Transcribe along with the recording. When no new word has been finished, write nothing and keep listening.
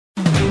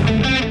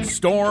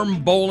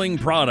Storm Bowling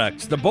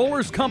Products, the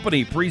Bowlers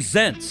Company,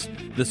 presents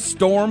the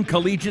Storm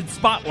Collegiate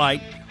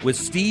Spotlight with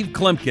Steve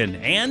Klimkin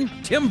and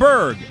Tim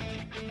Berg.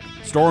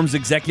 Storm's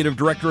Executive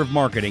Director of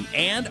Marketing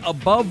and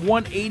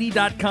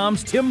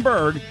Above180.com's Tim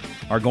Berg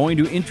are going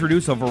to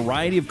introduce a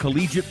variety of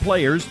collegiate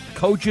players,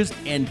 coaches,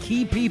 and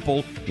key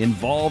people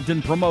involved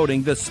in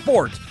promoting the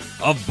sport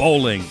of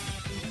bowling.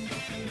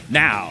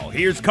 Now,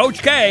 here's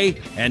Coach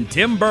K and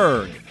Tim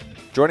Berg.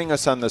 Joining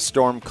us on the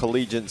Storm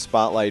Collegiate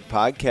Spotlight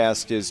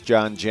podcast is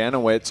John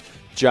Janowitz.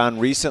 John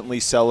recently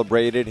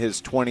celebrated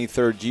his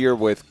 23rd year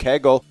with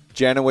Kegel.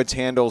 Janowitz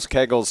handles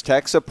Kegel's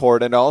tech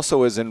support and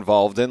also is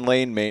involved in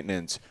lane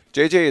maintenance.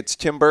 JJ, it's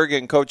Tim Berg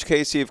and Coach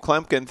Casey of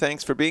Klemkin.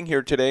 Thanks for being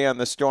here today on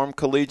the Storm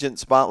Collegiate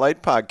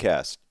Spotlight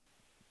podcast.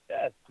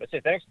 Yeah, let's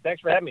say thanks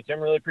for having me, Tim.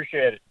 Really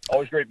appreciate it.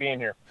 Always great being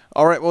here.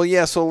 All right, well,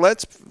 yeah, so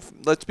let's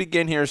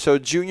begin here. So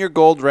Junior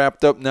Gold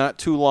wrapped up not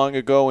too long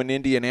ago in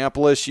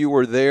Indianapolis. You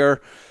were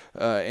there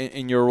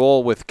in your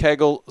role with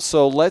Kegel.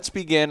 So let's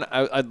begin.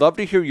 I'd love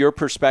to hear your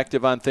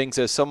perspective on things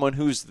as someone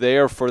who's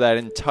there for that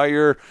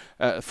entire,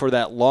 for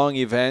that long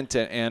event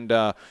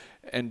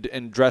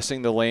and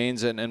dressing the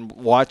lanes and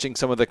watching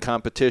some of the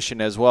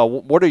competition as well.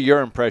 What are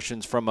your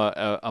impressions from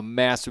a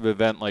massive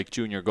event like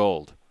Junior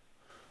Gold?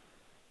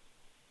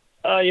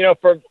 From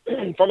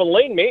a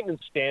lane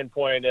maintenance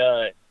standpoint,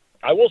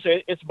 I will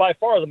say it's by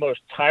far the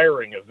most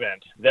tiring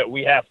event that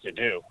we have to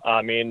do.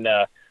 I mean,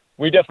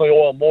 we definitely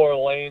oil more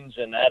lanes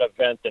in that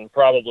event than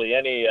probably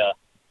any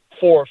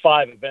 4 or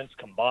 5 events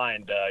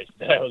combined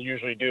that I will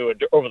usually do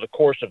over the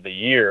course of the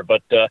year.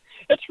 But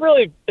it's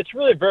really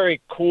very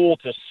cool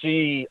to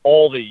see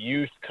all the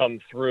youth come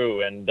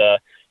through. And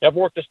I've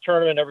worked this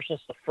tournament ever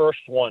since the first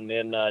one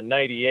in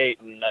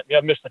 '98, and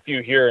I've missed a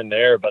few here and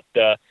there. But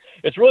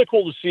it's really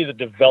cool to see the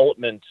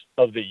development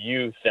of the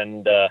youth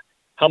and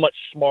how much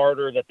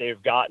smarter that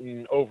they've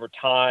gotten over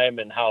time,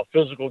 and how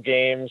physical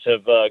games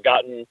have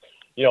gotten.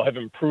 Have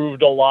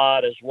improved a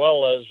lot, as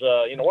well as,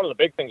 one of the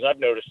big things I've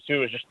noticed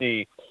too is just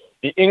the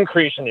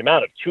increase in the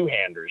amount of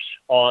two-handers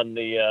on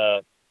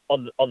the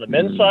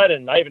men's side,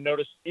 and I even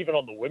noticed even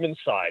on the women's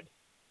side,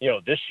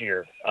 this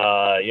year,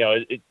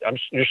 I'm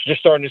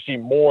just starting to see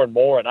more and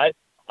more, and I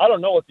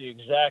don't know what the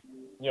exact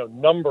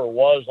number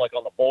was like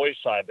on the boys'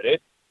 side, but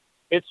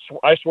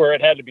I swear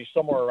it had to be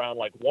somewhere around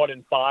like 1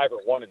 in 5 or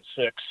 1 in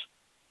 6,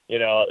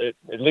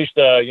 at least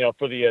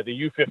for the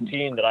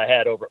U15 that I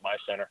had over at my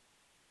center.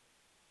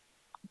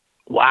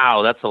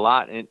 Wow, that's a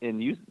lot.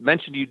 And you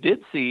mentioned you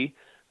did see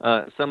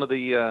some of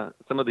the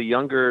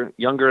younger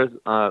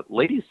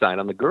ladies' side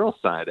on the girls'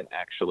 side.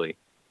 Actually,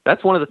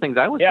 that's one of the things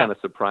I was kind of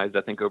surprised.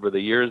 I think over the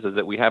years is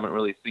that we haven't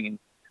really seen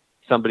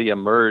somebody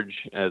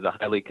emerge as a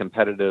highly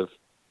competitive,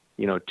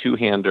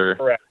 two-hander.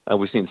 Correct.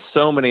 We've seen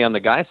so many on the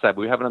guys' side,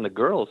 but we haven't on the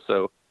girls.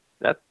 So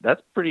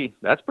that's pretty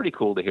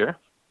cool to hear.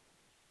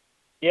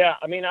 Yeah,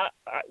 I mean, I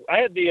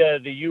had the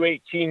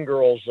U18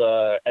 girls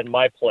at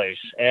my place,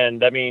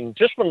 and I mean,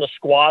 just from the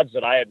squads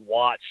that I had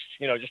watched,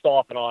 just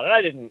off and on, and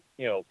I didn't,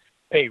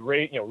 pay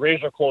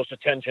razor close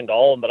attention to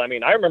all of them, but I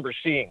mean, I remember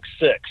seeing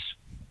 6,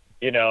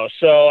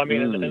 so I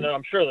mean, and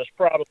I'm sure there's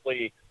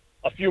probably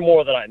a few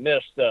more that I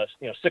missed,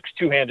 6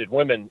 two-handed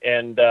women,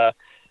 and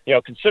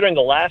considering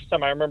the last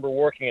time I remember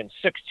working in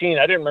 16,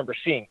 I didn't remember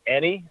seeing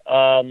any.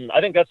 I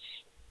think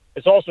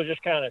it's also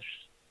just kind of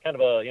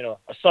a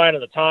sign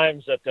of the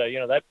times that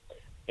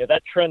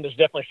that trend is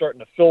definitely starting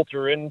to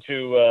filter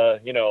into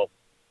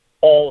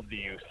all of the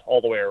youth all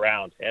the way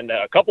around, and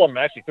a couple of them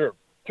actually threw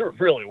it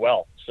really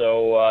well.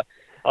 So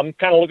I'm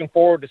kind of looking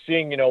forward to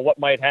seeing what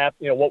might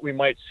happen, what we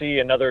might see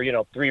another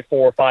 3,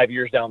 4, 5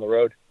 years down the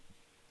road.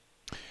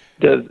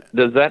 Does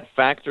that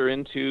factor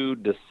into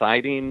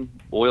deciding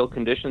oil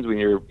conditions when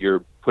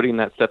you're putting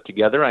that stuff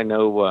together? I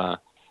know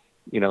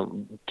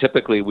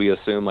typically we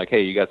assume like,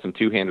 hey, you got some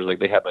two-handers, like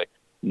they have a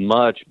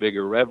much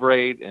bigger rev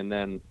rate, and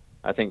then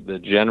I think the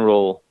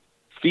general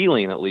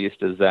feeling, at least,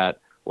 is that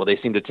they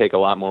seem to take a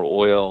lot more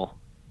oil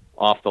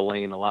off the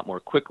lane a lot more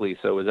quickly.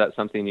 So is that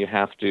something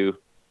do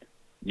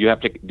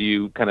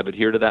you kind of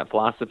adhere to that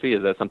philosophy?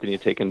 Is that something you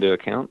take into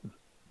account?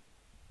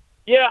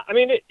 Yeah, I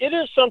mean, it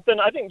is something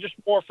I think just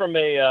more from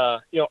a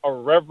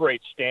rev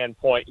rate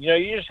standpoint.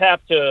 You just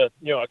have to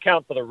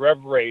account for the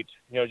rev rate,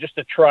 just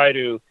to try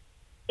to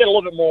get a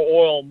little bit more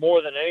oil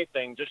more than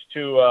anything, just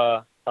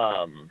to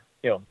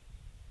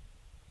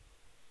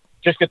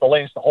just get the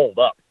lanes to hold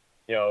up,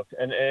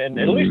 and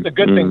at least the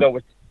good thing though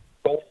with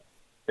gold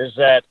is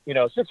that,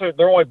 since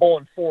they're only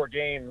bowling 4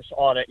 games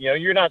on it,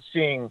 you're not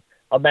seeing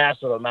a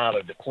massive amount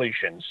of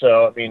depletion.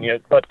 So, I mean,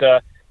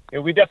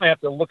 we definitely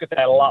have to look at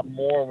that a lot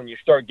more when you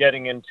start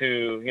getting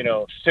into,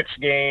 6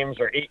 games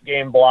or 8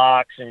 game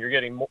blocks, and you're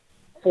getting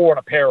 4 in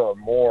a pair or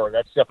more.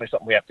 That's definitely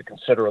something we have to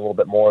consider a little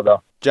bit more,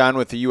 though. John,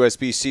 with the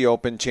USBC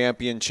Open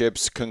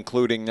Championships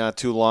concluding not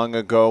too long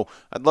ago,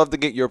 I'd love to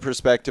get your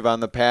perspective on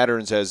the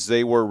patterns as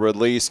they were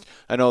released.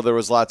 I know there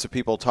was lots of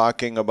people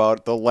talking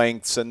about the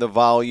lengths and the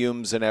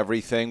volumes and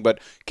everything, but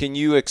can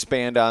you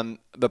expand on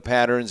the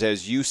patterns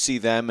as you see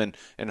them and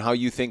how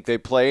you think they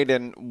played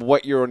and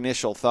what your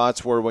initial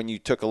thoughts were when you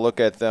took a look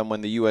at them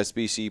when the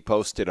USBC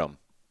posted them?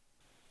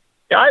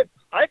 Yeah,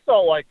 I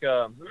felt like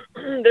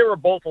they were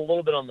both a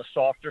little bit on the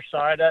softer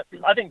side.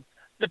 I think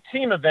the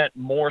team event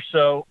more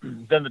so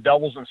than the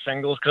doubles and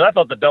singles, because I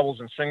thought the doubles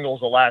and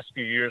singles the last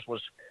few years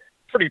was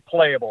pretty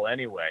playable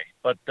anyway.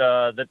 But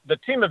the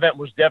team event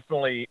was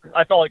definitely,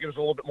 I felt like it was a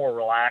little bit more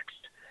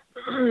relaxed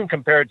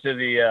compared to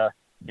the,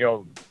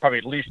 probably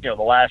at least, the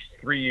last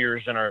 3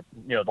 years in our,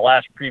 the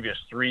last previous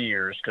 3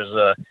 years,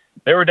 because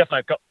they were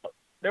definitely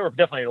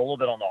a little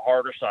bit on the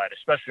harder side,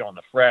 especially on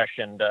the fresh.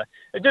 And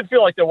it did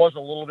feel like there was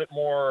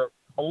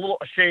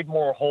a shade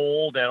more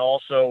hold and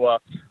also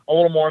a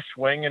little more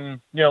swing. And,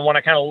 when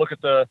I kind of look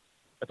at the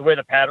way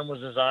the pattern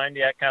was designed,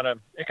 yeah, it kind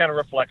of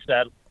reflects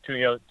that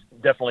too,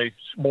 definitely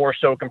more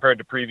so compared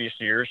to previous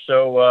years.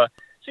 So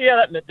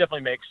yeah, that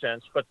definitely makes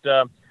sense. But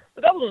the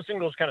doubles and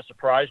singles kind of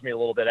surprised me a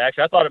little bit.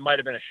 Actually, I thought it might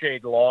have been a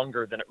shade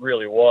longer than it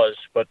really was.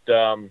 But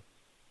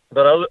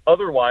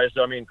otherwise,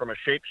 I mean, from a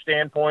shape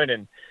standpoint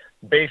and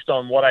based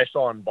on what I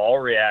saw in ball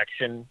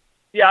reaction,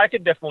 yeah, I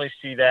could definitely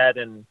see that.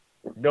 And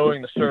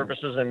knowing the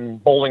surfaces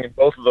and bowling in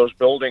both of those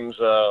buildings,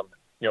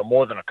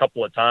 more than a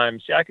couple of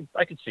times, yeah,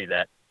 I could see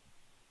that.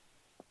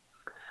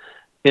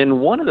 And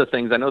one of the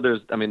things I know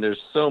there's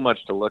so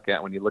much to look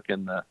at when you look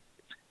in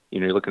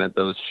you're looking at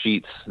those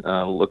sheets,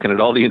 looking at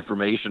all the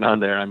information on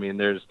there. I mean,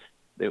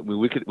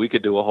 we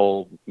could do a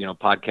whole,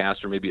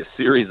 podcast or maybe a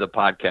series of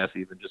podcasts,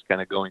 even just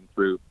kind of going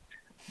through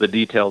the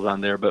details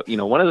on there. But,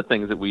 one of the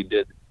things that we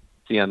did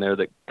see on there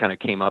that kind of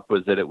came up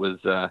was that it was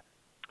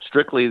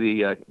strictly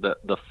the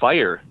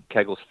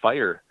Kegel's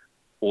Fire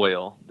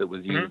oil that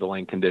was used, the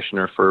lane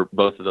conditioner for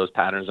both of those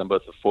patterns on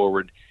both the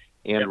forward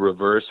and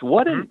reverse.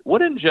 What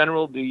in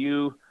general do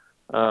you,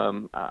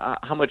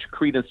 how much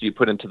credence do you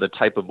put into the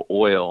type of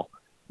oil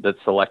that's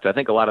selected? I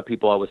think a lot of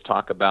people always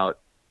talk about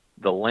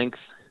the length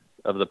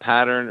of the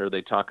pattern, or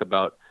they talk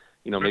about,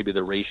 maybe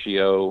the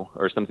ratio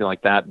or something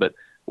like that. But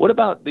what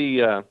about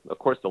the, of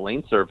course, the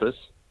lane surface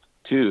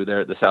too? There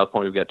at the South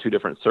Point, we've got two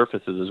different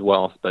surfaces as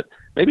well. But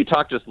maybe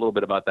talk just a little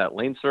bit about that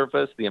lane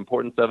surface, the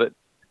importance of it,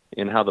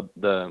 and how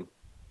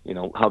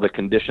how the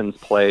conditions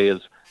play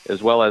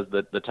as well as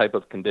the type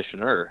of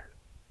conditioner.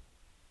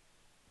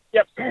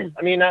 Yep.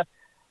 I mean,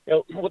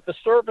 with the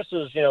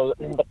surfaces,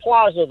 the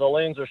plaza, the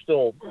lanes are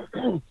still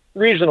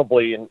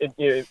reasonably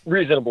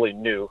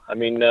new. I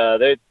mean,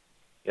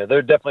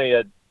 they're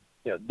definitely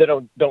they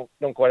don't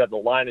quite have the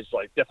lineage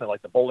definitely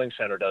like the bowling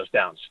center does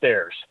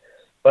downstairs.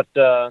 But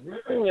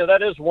that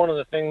is one of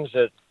the things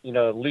that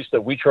at least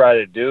that we try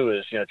to do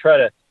is try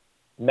to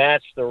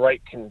match the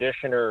right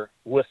conditioner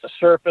with the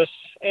surface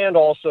and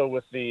also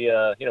with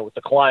the with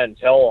the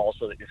clientele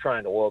also that you're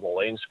trying to oil the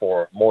lanes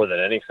for more than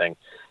anything.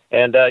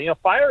 And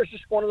Fire is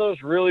just one of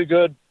those really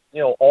good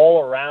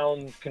all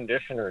around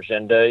conditioners,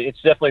 and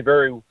it's definitely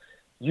very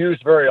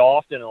used very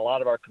often in a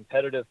lot of our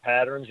competitive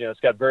patterns. It's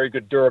got very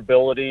good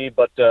durability,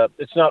 but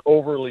it's not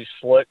overly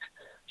slick.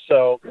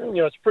 So,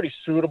 it's pretty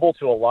suitable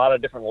to a lot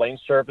of different lane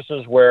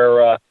surfaces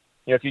where,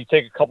 if you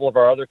take a couple of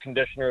our other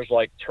conditioners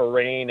like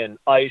terrain and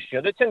ice,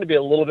 they tend to be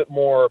a little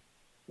more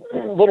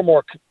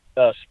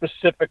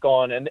specific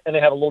on, and they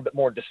have a little bit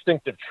more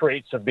distinctive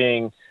traits of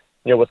being,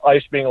 with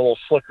ice being a little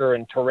slicker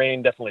and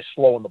terrain definitely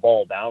slowing the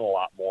ball down a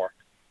lot more.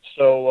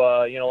 So,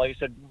 like I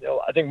said,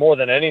 I think more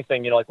than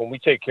anything, like when we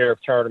take care of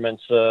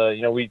tournaments,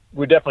 we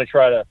definitely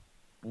try to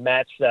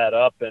match that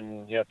up.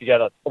 And, if you got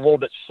a little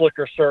bit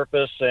slicker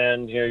surface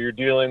and, you're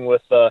dealing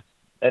with,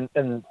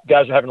 and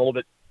guys are having a little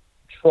bit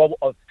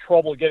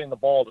trouble getting the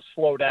ball to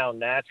slow down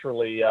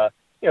naturally,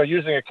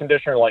 using a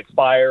conditioner like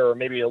Fire or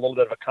maybe a little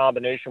bit of a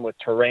combination with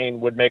terrain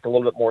would make a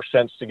little bit more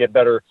sense to get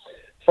better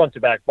front to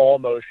back ball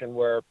motion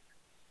where,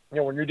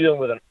 when you're dealing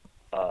with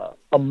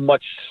a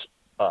much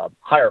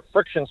higher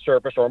friction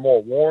surface or a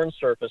more worn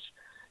surface,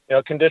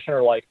 a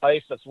conditioner like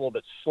ice that's a little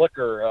bit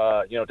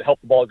slicker, to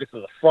help the ball get to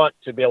the front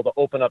to be able to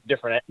open up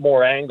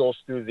more angles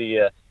through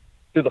the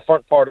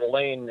front part of the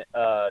lane,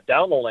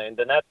 down the lane,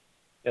 then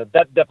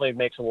that definitely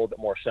makes a little bit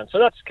more sense. So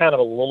that's kind of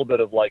a little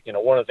bit of one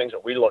of the things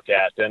that we look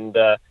at. And,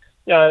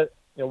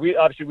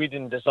 we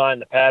didn't design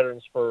the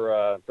patterns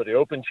for the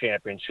Open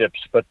Championships,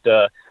 but,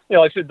 like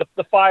I said,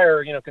 the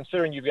Fire,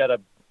 considering you've got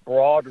a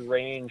broad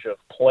range of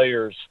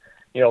players,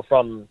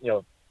 from,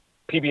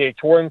 PBA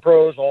touring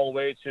pros all the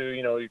way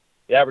to,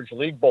 the average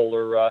league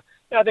bowler,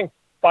 I think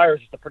Fire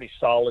is just a pretty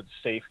solid,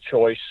 safe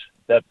choice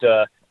that,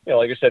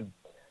 like I said,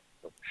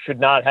 should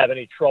not have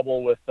any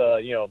trouble with,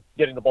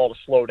 getting the ball to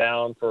slow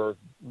down for,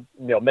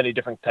 many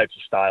different types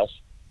of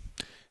styles.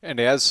 And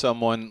as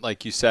someone,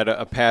 like you said,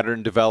 a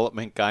pattern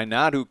development guy,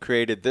 not who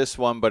created this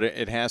one, but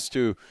it has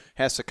to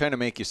kind of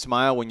make you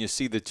smile when you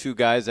see the two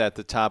guys at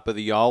the top of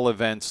the all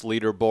events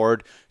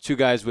leaderboard, two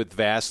guys with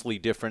vastly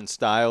different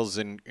styles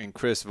in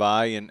Chris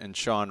Vai and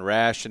Sean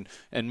Rash, and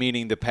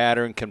meaning the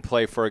pattern can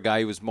play for a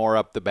guy who's more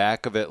up the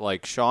back of it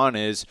like Sean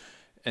is,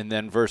 and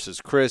then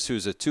versus Chris,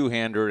 who's a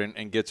two-hander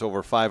and gets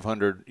over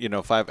 500,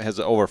 has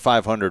over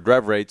 500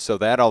 rev rates. So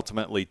that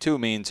ultimately too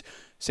means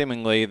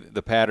seemingly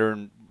the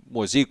pattern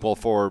was equal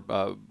for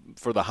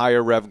the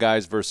higher rev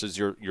guys versus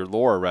your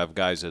lower rev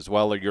guys as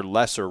well, or your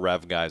lesser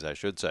rev guys, I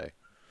should say.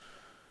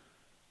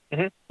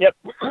 Mm-hmm. Yep.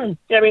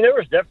 Yeah, I mean, there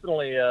was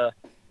definitely,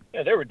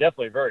 they were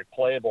definitely very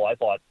playable. I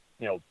thought,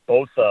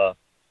 both of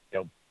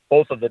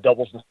the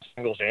doubles and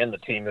singles and the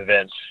team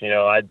events.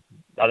 I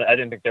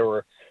didn't think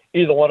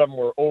either one of them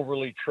were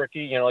overly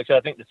tricky. Like I said,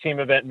 I think the team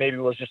event maybe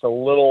was just a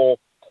little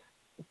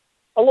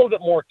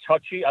bit more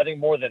touchy. I think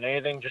more than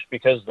anything, just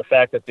because of the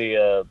fact that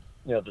the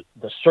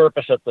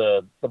surface at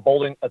the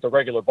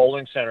regular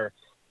bowling center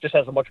just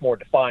has a much more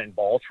defined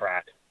ball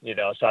track,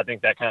 so I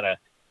think that kind of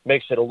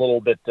makes it a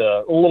little bit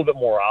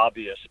more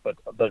obvious, but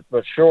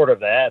short of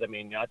that, I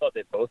mean, I thought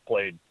they both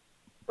played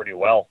pretty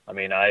well. I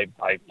mean, I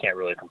can't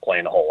really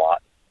complain a whole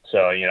lot.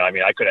 So, I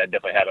mean, I could have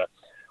definitely had a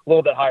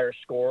little bit higher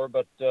score,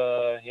 but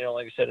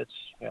like I said, it's,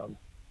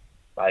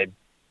 I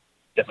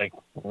definitely,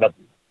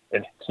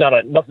 it's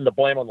nothing to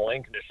blame on the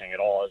lane conditioning at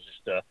all. It's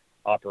just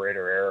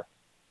operator error.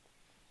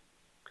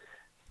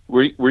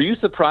 Were you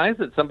surprised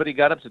that somebody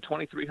got up to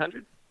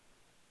 2,300?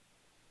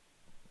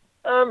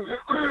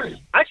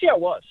 Actually, I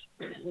was.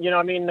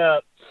 I mean,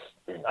 I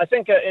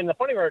think, and the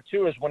funny part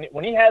too is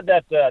when he had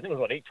that, I think it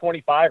was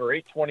 825 or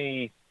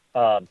 820,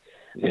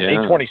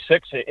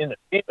 826 in the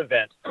team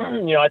event.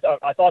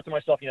 I thought to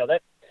myself,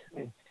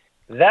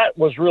 that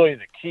was really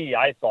the key.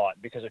 I thought,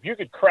 because if you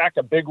could crack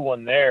a big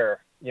one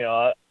there,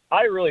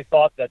 I really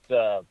thought that.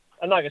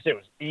 I'm not gonna say it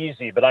was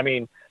easy, but I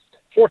mean,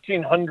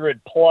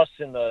 1,400 plus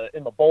in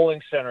the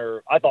bowling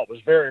center, I thought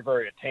was very,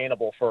 very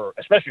attainable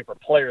especially for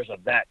players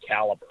of that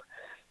caliber.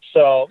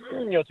 So,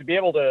 to be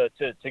able to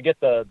get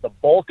the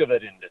bulk of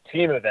it in the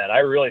team event, I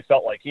really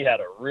felt like he had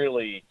a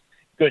really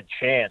good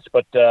chance.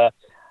 But, I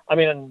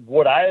mean,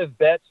 would I have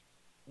bet,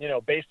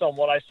 based on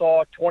what I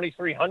saw,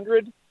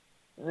 2,300?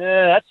 Even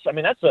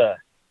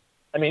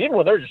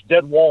when they're just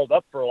dead walled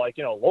up for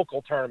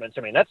local tournaments,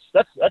 I mean,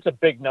 that's a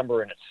big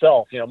number in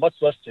itself, much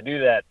less to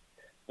do that,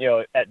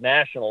 at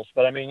nationals.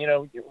 But I mean,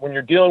 when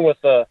you're dealing with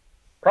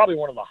probably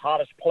one of the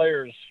hottest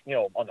players,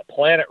 on the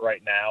planet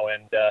right now,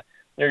 and,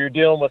 you're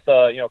dealing with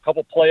a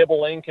couple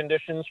playable lane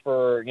conditions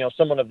for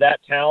someone of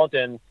that talent,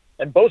 and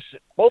both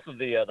of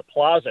the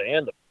plaza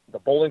and the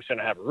bowling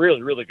center have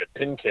really, really good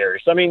pin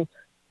carries. So, I mean,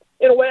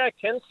 in a way I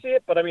can see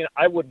it, but I mean,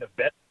 I wouldn't have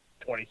bet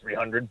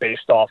 2,300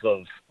 based off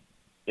of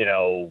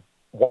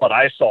what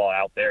I saw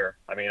out there.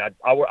 I mean, I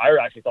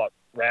actually thought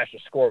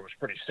Rash's score was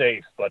pretty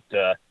safe, but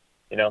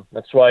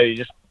that's why you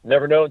just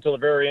never know until the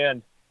very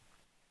end.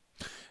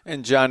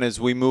 And, John, as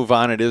we move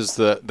on, it is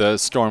the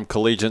Storm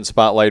Collegiate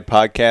Spotlight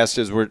podcast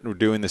as we're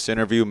doing this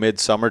interview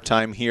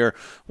mid-summertime here.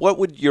 What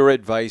would your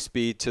advice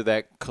be to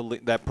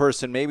that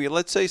person, maybe,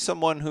 let's say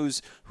someone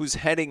who's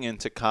heading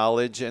into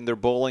college and they're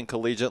bowling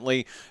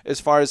collegiately,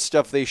 as far as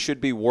stuff they should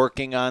be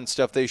working on,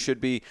 stuff they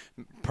should be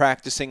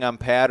practicing on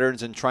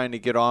patterns and trying to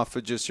get off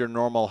of just your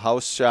normal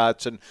house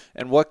shots, and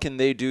what can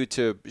they do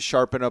to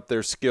sharpen up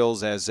their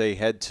skills as they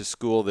head to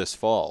school this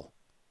fall?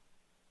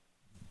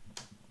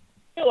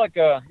 Like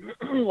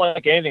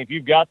anything, if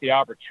you've got the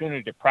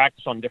opportunity to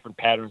practice on different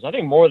patterns, I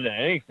think more than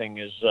anything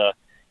is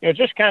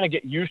just kind of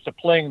get used to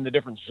playing in the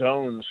different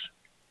zones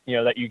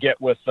that you get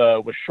with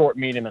short,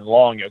 medium, and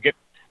long. Get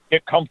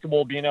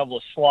comfortable being able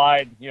to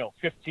slide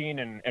 15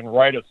 and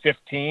right of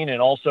 15,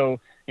 and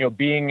also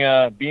being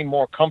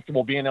more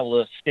comfortable being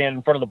able to stand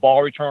in front of the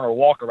ball return or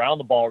walk around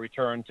the ball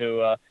return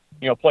to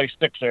play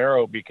six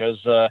arrow,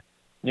 because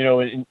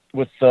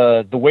with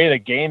the way the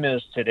game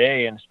is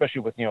today, and especially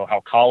with,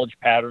 how college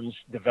patterns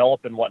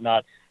develop and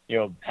whatnot,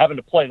 having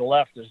to play the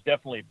left is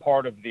definitely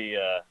part of the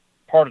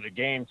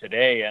game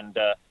today. And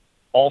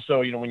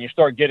also, when you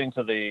start getting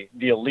to the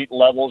elite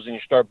levels and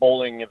you start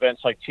bowling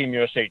events like Team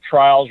USA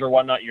trials or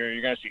whatnot,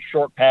 you're going to see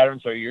short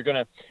patterns, so you're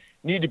going to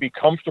need to be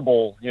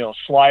comfortable,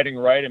 sliding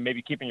right and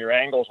maybe keeping your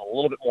angles a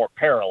little bit more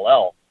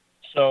parallel.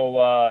 So,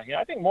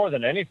 I think more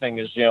than anything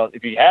is,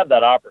 if you have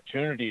that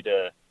opportunity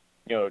to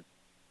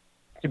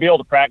be able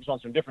to practice on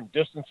some different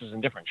distances and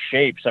different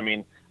shapes. I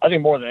mean, I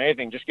think more than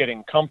anything, just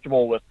getting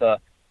comfortable with,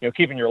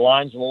 keeping your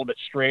lines a little bit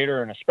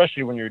straighter, and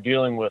especially when you're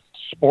dealing with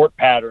sport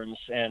patterns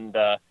and,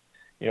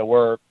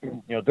 where,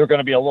 they're going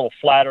to be a little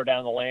flatter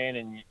down the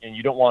lane, and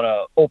you don't want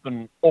to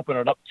open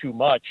it up too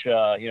much.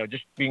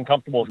 Just being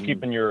comfortable with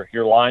keeping your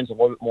lines a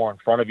little bit more in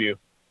front of you.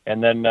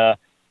 And then,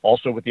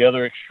 also with the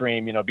other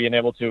extreme, being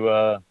able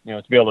to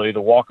be able to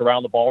either walk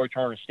around the ball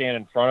return or stand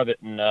in front of it,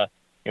 and,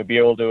 be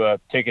able to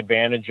take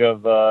advantage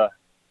of, the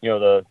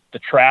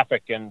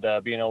traffic, and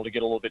being able to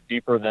get a little bit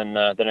deeper than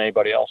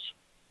anybody else.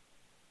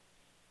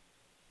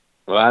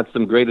 Well, that's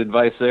some great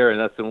advice there, and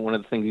that's one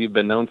of the things you've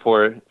been known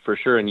for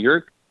sure in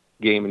your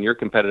game and your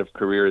competitive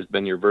career has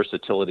been your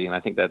versatility, and I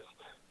think that's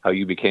how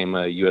you became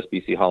a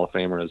USBC Hall of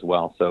Famer as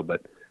well. So,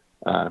 but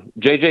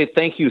JJ,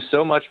 thank you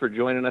so much for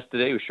joining us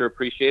today. We sure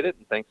appreciate it,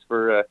 and thanks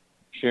for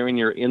sharing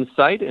your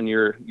insight and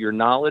your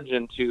knowledge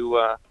into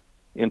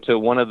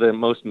one of the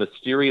most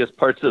mysterious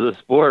parts of the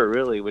sport,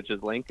 really, which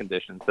is lane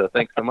conditions. So,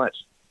 thanks so much.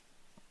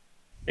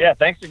 Yeah,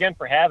 thanks again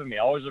for having me.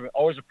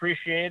 Always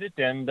appreciate it,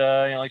 and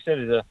like I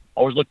said,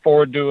 always look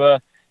forward to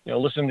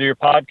listening to your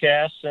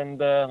podcasts. And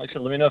like I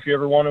said, let me know if you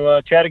ever want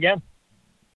to chat again.